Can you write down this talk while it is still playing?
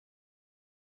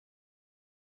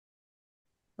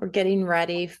We're getting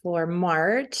ready for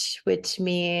March, which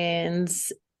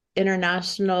means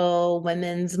International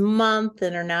Women's Month,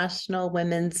 International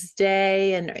Women's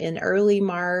Day, and in early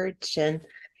March. And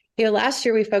last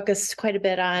year we focused quite a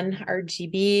bit on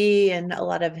RGB and a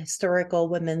lot of historical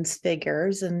women's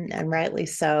figures, and rightly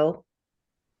so.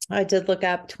 I did look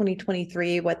up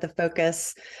 2023, what the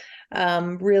focus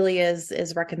really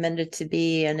is recommended to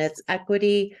be, and it's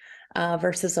equity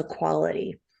versus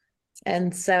equality.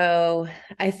 And so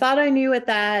I thought I knew what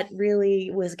that really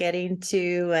was getting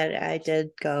to, and I did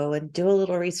go and do a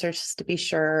little research just to be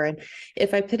sure. And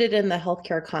if I put it in the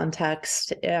healthcare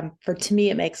context, to me,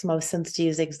 it makes most sense to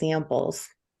use examples.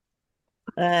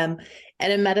 And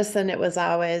in medicine, it was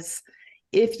always,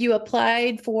 if you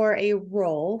applied for a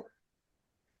role,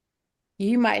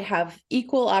 you might have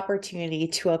equal opportunity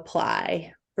to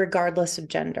apply regardless of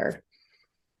gender.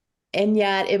 And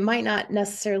yet it might not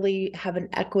necessarily have an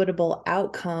equitable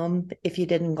outcome if you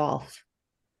didn't golf.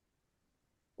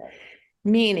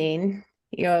 Meaning,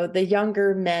 the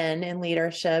younger men in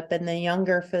leadership and the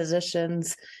younger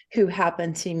physicians who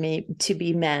happen to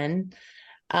be men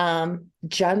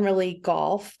generally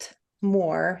golfed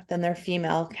more than their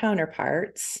female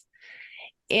counterparts.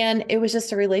 And it was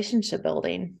just a relationship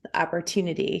building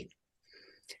opportunity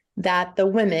that the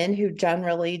women who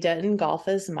generally didn't golf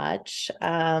as much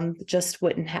just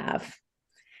wouldn't have.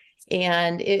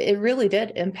 And it really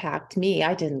did impact me.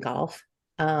 I didn't golf.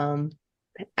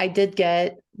 I did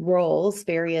get roles,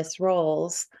 various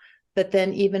roles, but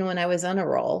then even when I was on a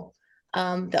roll,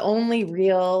 the only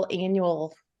real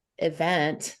annual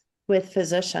event with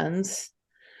physicians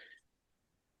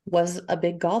was a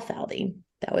big golf outing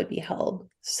that would be held.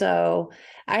 So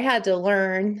I had to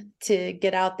learn to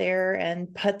get out there and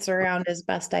putz around as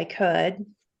best I could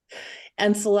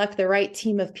and select the right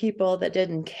team of people that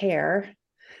didn't care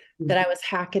that I was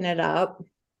hacking it up.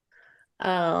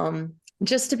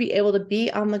 Just to be able to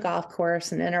be on the golf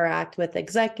course and interact with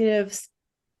executives,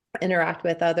 interact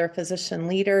with other physician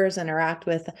leaders, interact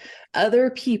with other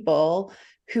people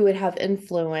who would have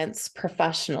influence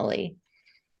professionally.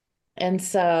 And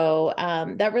so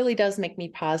that really does make me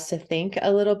pause to think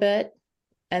a little bit.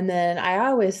 And then I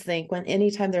always think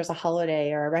anytime there's a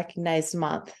holiday or a recognized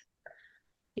month,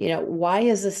 why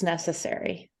is this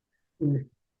necessary?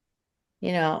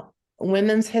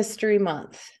 Women's History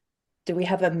Month. Do we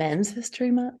have a Men's History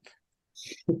Month?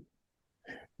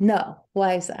 No.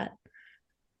 Why is that?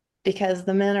 Because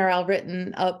the men are all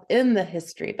written up in the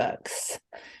history books.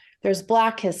 There's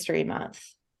Black History Month.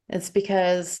 It's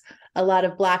because a lot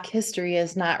of Black history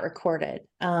is not recorded.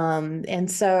 And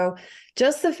so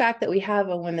just the fact that we have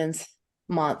a Women's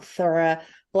Month or a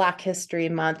Black History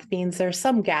Month means there's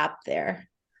some gap there.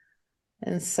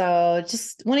 And so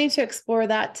just wanting to explore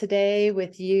that today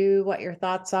with you, what your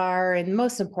thoughts are, and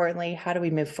most importantly, how do we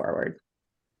move forward?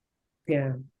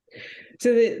 Yeah.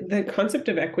 So the concept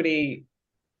of equity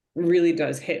really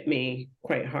does hit me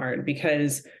quite hard,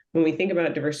 because when we think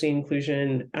about diversity,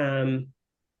 inclusion,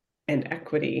 and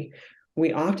equity,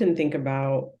 we often think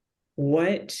about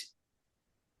what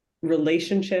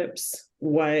relationships,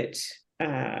 what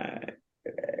like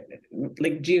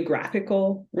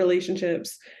geographical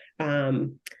relationships,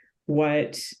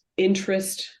 what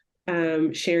interest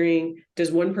sharing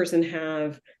does one person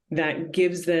have that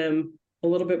gives them a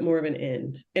little bit more of an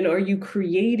in? And are you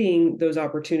creating those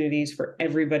opportunities for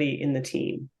everybody in the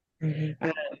team? Mm-hmm.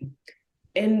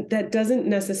 And that doesn't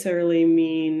necessarily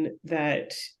mean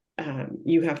that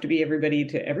you have to be everybody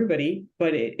to everybody,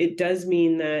 but it does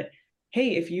mean that,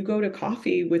 hey, if you go to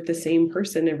coffee with the same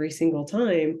person every single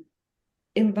time,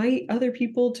 invite other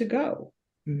people to go.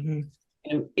 Mm-hmm.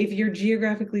 And if you're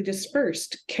geographically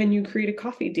dispersed, can you create a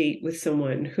coffee date with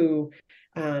someone who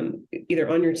either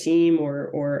on your team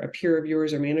or a peer of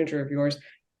yours or manager of yours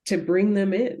to bring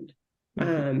them in?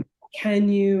 Mm-hmm. Can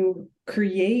you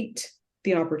create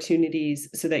the opportunities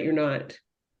so that you're not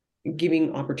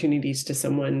giving opportunities to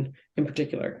someone in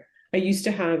particular? I used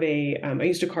to have I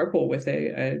used to carpool with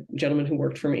a gentleman who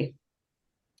worked for me.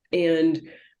 And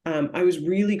I was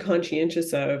really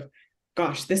conscientious of,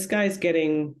 gosh, this guy's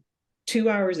getting 2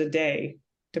 hours a day,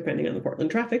 depending on the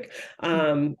Portland traffic,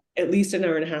 at least an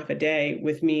hour and a half a day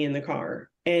with me in the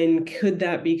car. And could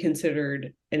that be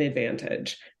considered an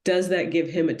advantage? Does that give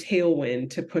him a tailwind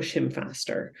to push him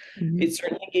faster? Mm-hmm. It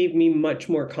certainly gave me much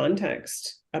more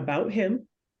context about him.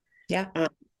 Yeah.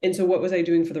 And so what was I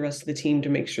doing for the rest of the team to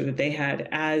make sure that they had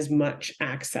as much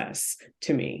access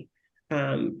to me,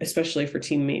 especially for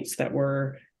teammates that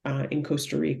were in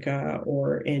Costa Rica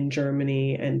or in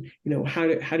Germany? And,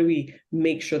 how do we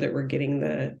make sure that we're getting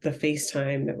the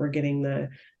FaceTime, that we're getting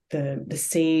the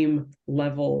same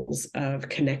levels of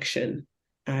connection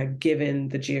given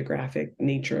the geographic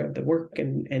nature of the work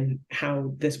and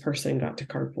how this person got to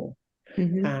carpool.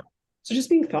 Mhm. So just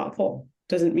being thoughtful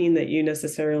doesn't mean that you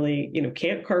necessarily,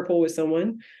 can't carpool with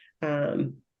someone.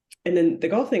 And then the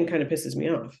golf thing kind of pisses me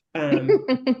off.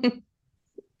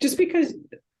 Just because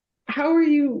how are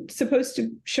you supposed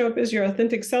to show up as your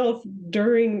authentic self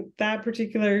during that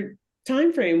particular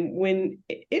time frame when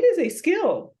it is a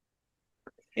skill?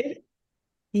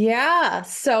 Yeah.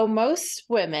 So most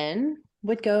women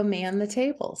would go man the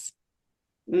tables.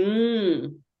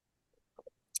 Mm.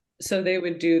 So they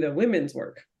would do the women's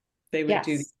work. They would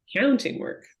do the Yes. accounting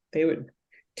work. They would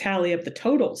tally up the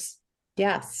totals.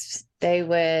 Yes. They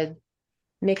would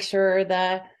make sure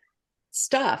the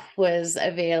stuff was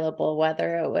available,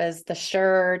 whether it was the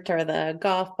shirt or the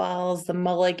golf balls, the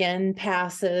mulligan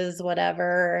passes,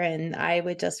 whatever. And I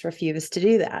would just refuse to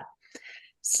do that.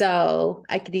 So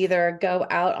I could either go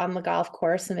out on the golf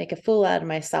course and make a fool out of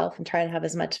myself and try to have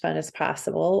as much fun as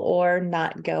possible, or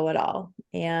not go at all.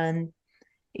 And,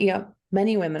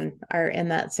 many women are in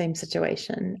that same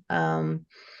situation.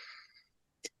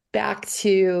 Back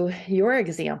to your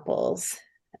examples.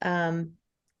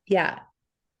 Yeah,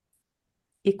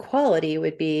 equality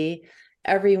would be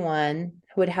everyone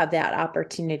would have that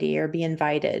opportunity or be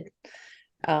invited,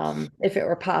 if it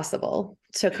were possible,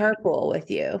 to carpool with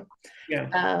you.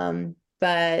 Yeah.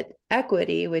 But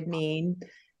equity would mean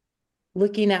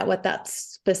looking at what that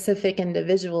specific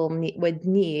individual would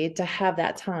need to have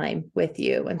that time with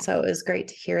you. And so it was great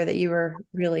to hear that you were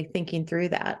really thinking through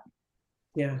that.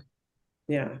 Yeah.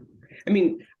 Yeah. I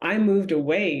mean, I moved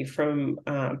away from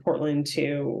Portland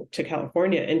to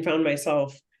California and found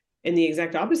myself in the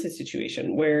exact opposite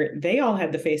situation where they all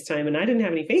had the FaceTime and I didn't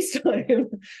have any FaceTime.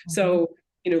 Mm-hmm. So,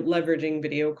 leveraging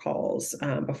video calls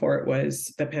before it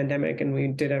was the pandemic, and we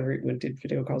did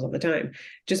video calls all the time.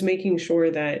 Just making sure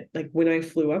that, like, when I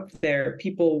flew up there,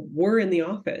 people were in the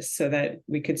office so that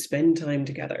we could spend time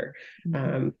together,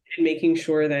 and making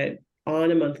sure that on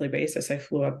a monthly basis, I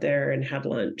flew up there and had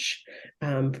lunch,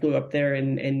 flew up there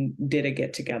and did a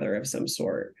get together of some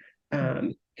sort.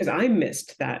 Because I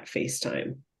missed that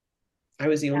FaceTime. I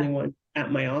was the only one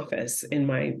at my office in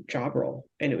my job role,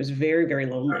 and it was very, very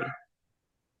lonely.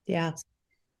 Yeah.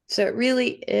 So it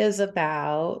really is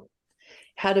about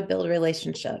how to build a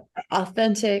relationship,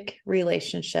 authentic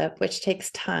relationship, which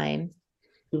takes time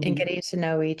in getting to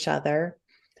know each other,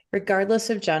 regardless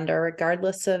of gender,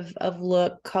 regardless of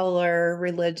look, color,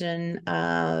 religion.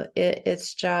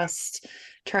 It's just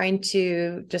trying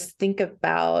to just think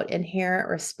about inherent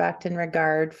respect and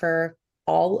regard for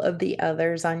all of the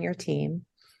others on your team,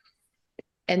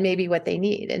 and maybe what they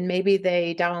need. And maybe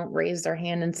they don't raise their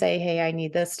hand and say, hey, I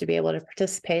need this to be able to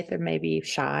participate. They may be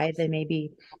shy. They may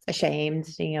be ashamed.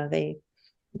 They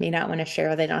may not want to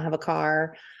share. They don't have a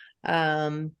car.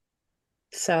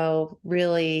 So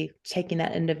really taking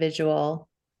that individual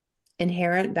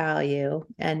inherent value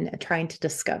and trying to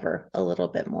discover a little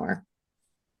bit more.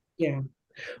 Yeah.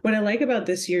 What I like about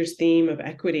this year's theme of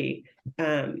equity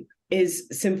is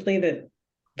simply that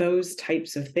those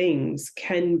types of things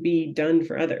can be done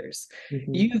for others.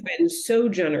 You've been so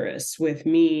generous with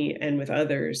me and with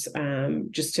others,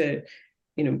 just to,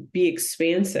 be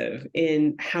expansive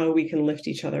in how we can lift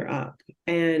each other up.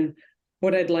 And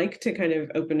what I'd like to kind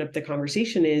of open up the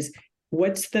conversation is,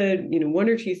 what's the, one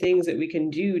or two things that we can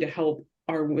do to help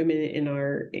our women in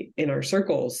our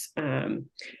circles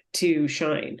to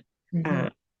shine.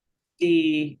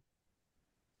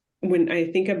 When I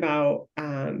think about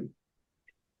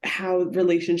how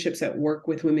relationships at work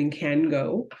with women can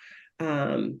go,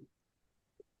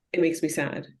 it makes me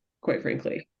sad, quite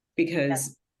frankly,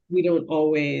 because we don't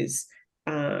always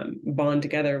bond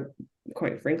together.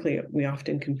 Quite frankly, we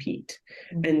often compete.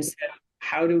 And so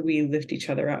how do we lift each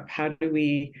other up? How do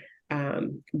we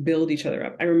build each other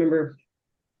up? I remember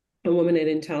a woman at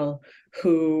Intel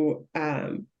who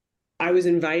I was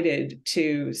invited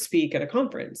to speak at a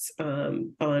conference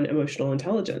on emotional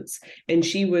intelligence, and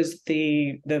she was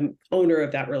the owner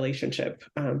of that relationship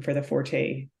for the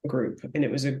Forte group, and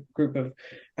it was a group of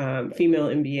female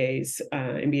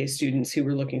MBA students who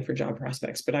were looking for job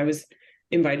prospects. But I was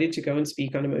invited to go and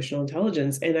speak on emotional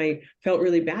intelligence, and I felt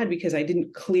really bad because I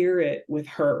didn't clear it with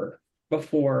her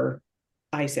before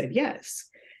I said yes.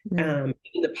 In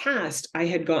the past, I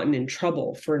had gotten in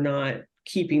trouble for not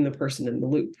keeping the person in the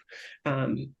loop.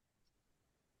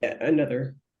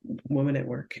 Another woman at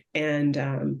work.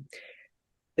 And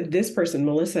this person,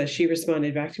 Melissa, she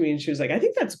responded back to me and she was like, I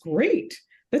think that's great.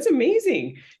 That's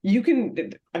amazing. You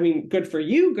can, I mean, good for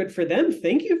you, good for them.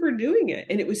 Thank you for doing it.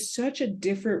 And it was such a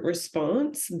different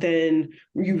response than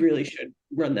you really should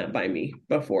run that by me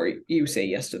before you say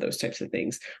yes to those types of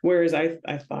things. Whereas I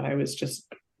thought I was just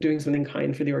doing something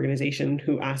kind for the organization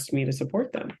who asked me to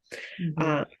support them.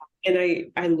 Mhm. And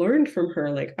I learned from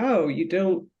her, like, oh, you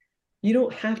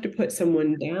don't have to put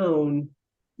someone down.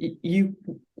 You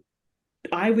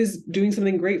I was doing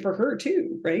something great for her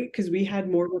too, right? Because we had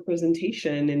more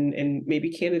representation, and maybe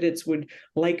candidates would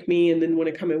like me and then want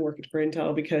to come and work for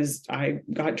Intel because I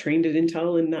got trained at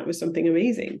Intel and that was something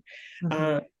amazing. Mhm.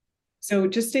 Uh, so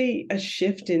just a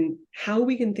shift in how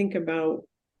we can think about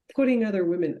putting other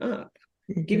women up,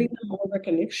 giving Mhm. them more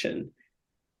recognition,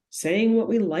 saying what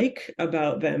we like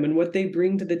about them and what they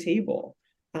bring to the table.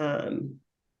 Um,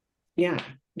 yeah,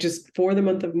 just for the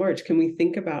month of March, can we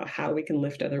think about how we can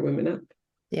lift other women up?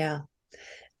 Yeah,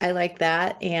 I like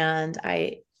that. And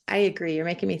I agree. You're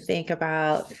making me think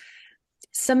about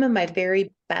some of my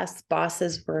very best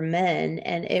bosses were men,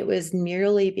 and it was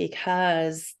merely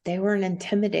because they weren't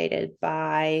intimidated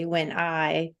by when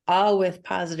I, all with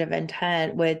positive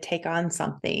intent, would take on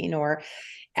something or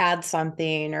add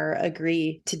something or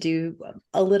agree to do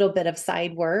a little bit of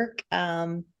side work,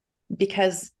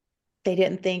 because they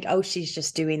didn't think, oh, she's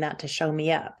just doing that to show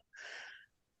me up.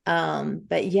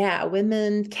 But yeah,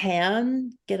 women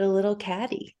can get a little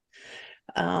catty.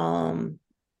 Um,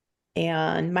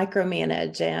 and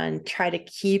micromanage and try to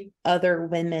keep other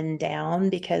women down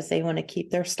because they want to keep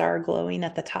their star glowing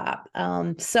at the top.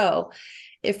 So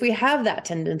if we have that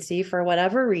tendency for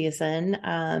whatever reason,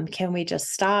 can we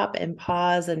just stop and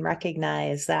pause and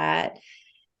recognize that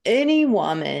any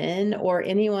woman or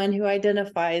anyone who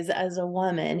identifies as a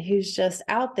woman who's just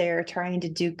out there trying to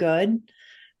do good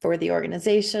for the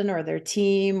organization or their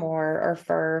team or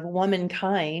for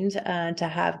womankind, to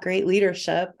have great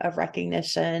leadership of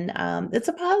recognition, it's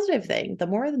a positive thing. The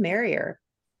more the merrier.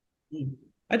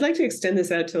 I'd like to extend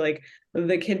this out to like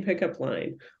the kid pickup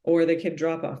line or the kid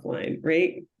drop off line,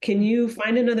 right? Can you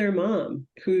find another mom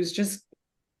who's just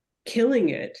killing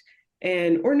it,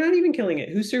 and or not even killing it,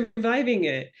 who's surviving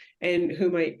it, and who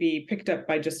might be picked up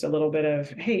by just a little bit of,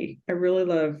 hey, I really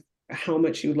love how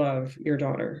much you love your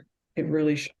daughter. It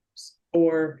really shows.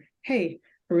 Or, hey,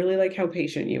 I really like how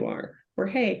patient you are. Or,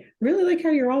 hey, I really like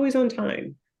how you're always on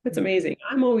time. That's amazing.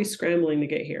 I'm always scrambling to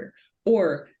get here.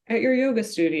 Or at your yoga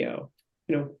studio,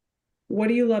 you know, what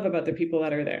do you love about the people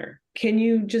that are there? Can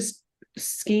you just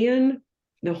scan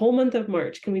the whole month of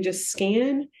March? Can we just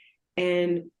scan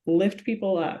and lift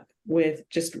people up with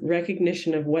just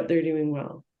recognition of what they're doing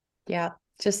well? Yeah,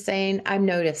 just saying, I'm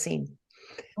noticing.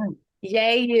 Oh,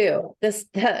 Yay, you.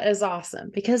 That is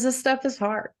awesome because this stuff is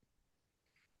hard.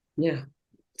 yeah,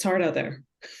 it's hard out there.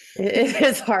 It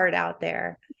is hard out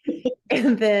there.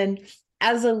 And then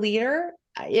as a leader,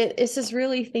 it's just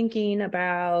really thinking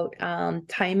about,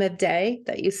 time of day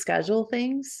that you schedule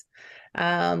things.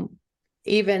 Um,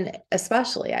 Even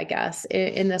especially, I guess,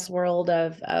 in this world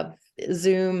of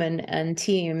Zoom and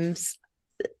Teams,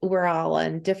 we're all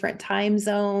in different time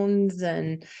zones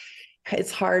and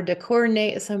it's hard to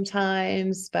coordinate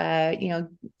sometimes. But,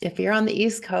 if you're on the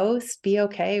East Coast, be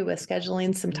okay with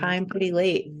scheduling some time pretty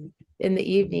late in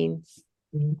the evening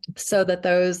so that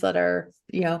those that are,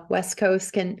 West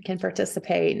Coast can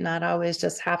participate, not always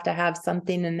just have to have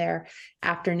something in their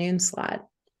afternoon slot.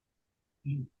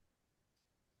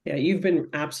 Yeah, you've been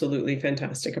absolutely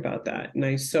fantastic about that. And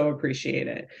I so appreciate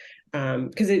it.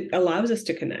 Because it allows us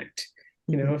to connect.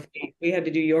 You know, if we had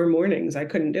to do your mornings, I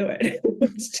couldn't do it.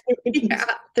 Yeah,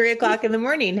 3 o'clock in the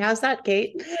morning. How's that,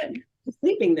 Kate?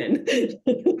 Sleeping then.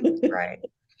 Right.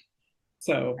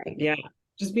 So Right. yeah,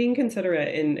 just being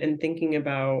considerate and thinking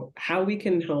about how we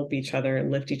can help each other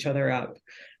and lift each other up.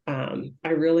 I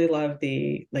really love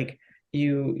the like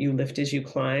you lift as you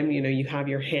climb. You know, you have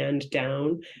your hand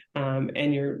down,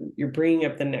 and you're bringing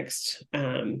up the next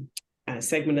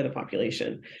segment of the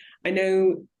population. I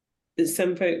know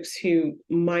some folks who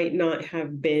might not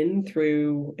have been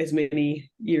through as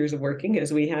many years of working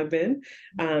as we have been,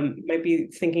 might be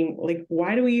thinking like,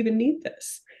 why do we even need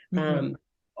this? Mhm.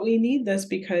 We need this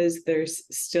because there's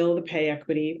still the pay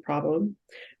equity problem.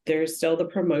 There's still the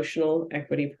promotional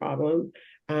equity problem.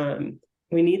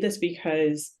 We need this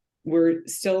because we're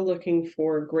still looking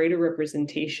for greater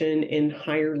representation in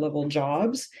higher level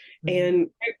jobs. Mhm. And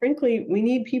quite frankly, we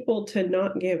need people to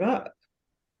not give up.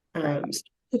 Right.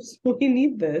 So we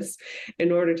need this in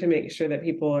order to make sure that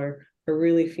people are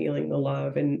really feeling the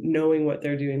love and knowing what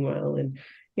they're doing well. And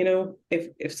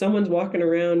if someone's walking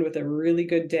around with a really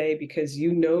good day because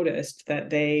you noticed that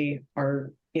they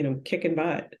are kicking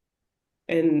butt,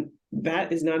 and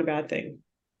that is not a bad thing.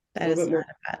 That A little is bit more, not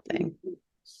a bad thing.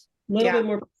 a little Yeah. bit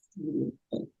more.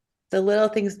 The little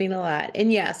things mean a lot.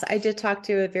 And yes, I did talk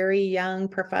to a very young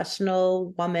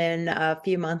professional woman a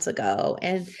few months ago,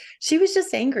 and she was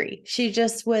just angry. She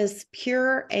just was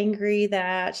pure angry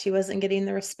that she wasn't getting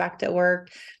the respect at work,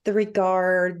 the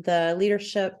regard, the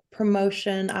leadership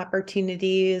promotion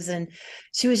opportunities. And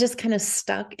she was just kind of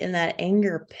stuck in that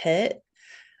anger pit,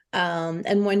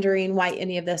 and wondering why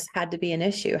any of this had to be an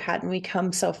issue. Hadn't we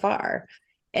come so far?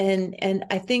 And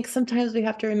I think sometimes we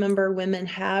have to remember women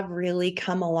have really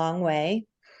come a long way.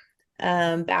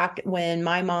 Back when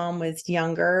my mom was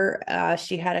younger,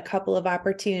 she had a couple of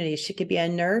opportunities. She could be a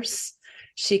nurse,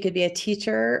 she could be a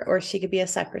teacher, or she could be a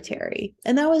secretary,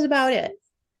 and that was about it.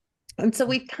 And so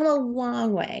we've come a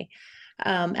long way,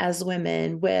 as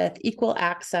women, with equal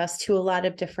access to a lot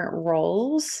of different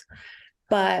roles,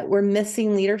 but we're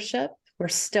missing leadership. We're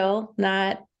still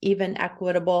not even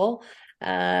equitable,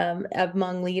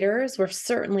 among leaders. We're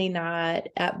certainly not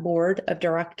at board of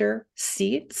director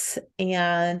seats.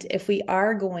 And if we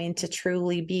are going to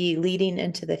truly be leading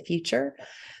into the future,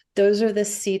 those are the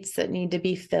seats that need to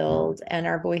be filled, and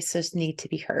our voices need to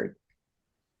be heard.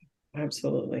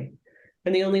 Absolutely.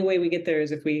 And the only way we get there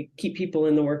is if we keep people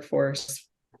in the workforce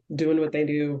doing what they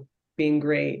do, being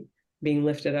great, being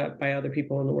lifted up by other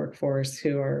people in the workforce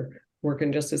who are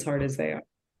working just as hard as they are.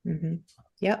 Mm-hmm.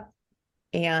 Yep.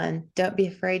 And don't be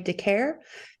afraid to care.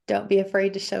 Don't be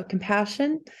afraid to show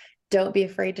compassion. Don't be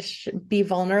afraid to be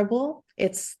vulnerable.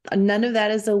 It's none of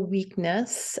that is a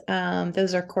weakness.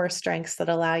 Those are core strengths that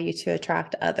allow you to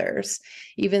attract others,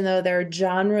 even though they're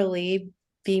generally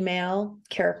female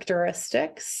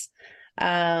characteristics.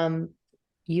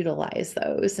 Utilize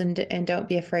those, and don't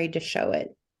be afraid to show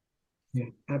it. Yeah,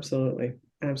 absolutely.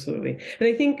 Absolutely. And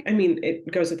I think, I mean,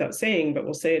 it goes without saying, but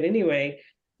we'll say it anyway.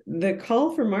 The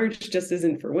call for March just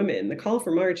isn't for women. The call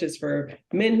for March is for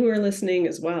men who are listening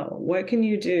as well. What can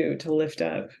you do to lift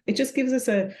up? It just gives us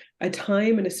a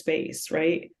time and a space,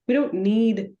 right? We don't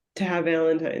need to have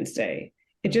Valentine's Day.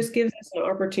 It just gives us an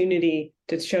opportunity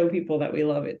to show people that we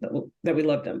love it, that we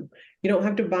love them. You don't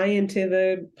have to buy into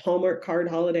the Hallmark card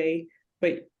holiday,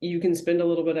 but you can spend a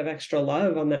little bit of extra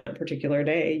love on that particular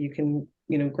day. You can,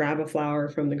 grab a flower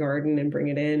from the garden and bring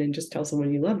it in and just tell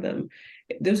someone you love them.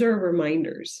 Those are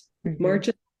reminders. Mm-hmm. March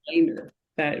is a reminder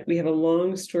that we have a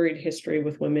long storied history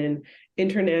with women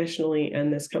internationally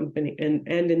and this company and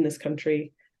in this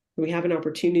country. We have an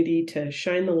opportunity to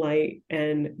shine the light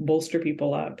and bolster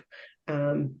people up.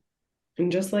 And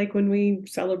just like when we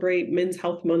celebrate Men's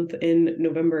Health Month in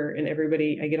November, and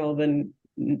I get all the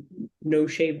no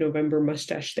shave November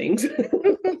mustache things.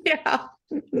 Yeah.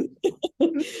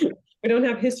 We don't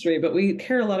have history, but we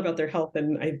care a lot about their health,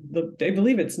 and I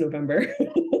believe it's November.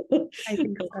 I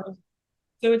think so.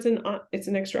 So it's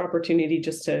an extra opportunity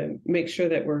just to make sure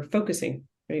that we're focusing,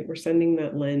 right? We're sending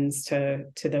that lens to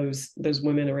those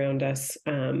women around us,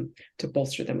 to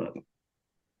bolster them up.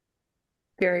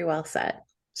 Very well said.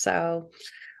 So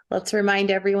let's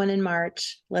remind everyone in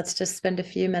March, let's just spend a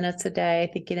few minutes a day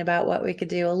thinking about what we could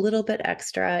do a little bit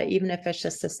extra, even if it's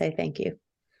just to say thank you.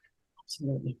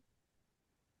 Absolutely.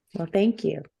 Well, thank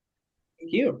you.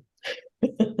 Thank you.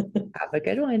 Have a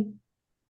good one.